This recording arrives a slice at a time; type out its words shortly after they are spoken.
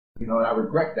You know, and I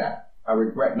regret that. I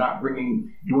regret not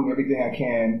doing everything I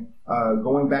can,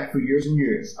 going back for years and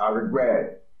years. I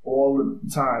regret all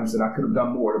the times that I could have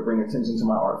done more to bring attention to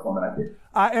my art form, and I did.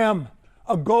 I am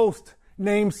a ghost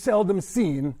named Seldom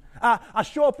Seen. I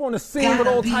show up on the scene with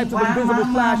all types of invisible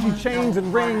flashy chains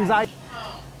and rings.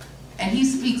 And he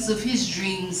speaks of his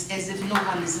dreams as if no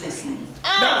one is listening.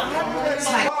 Now, I haven't read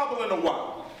my Bible in a while.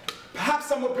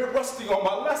 Perhaps I'm a bit rusty on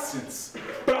my lessons,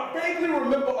 but I vaguely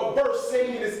remember a verse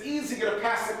saying it is easier to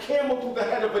pass a camel through the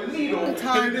head of a needle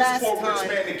than it is for a rich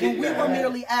man to get when we were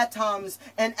merely atoms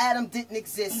and Adam didn't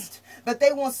exist, but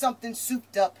they want something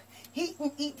souped up. Heat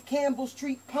and eat Campbell's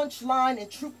Street punchline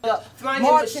and trooped up.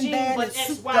 Marching band and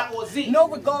souped up. No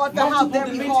regard for how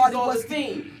very hard it was.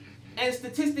 And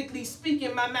statistically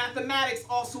speaking, my mathematics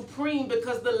are supreme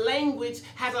because the language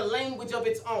has a language of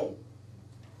its own.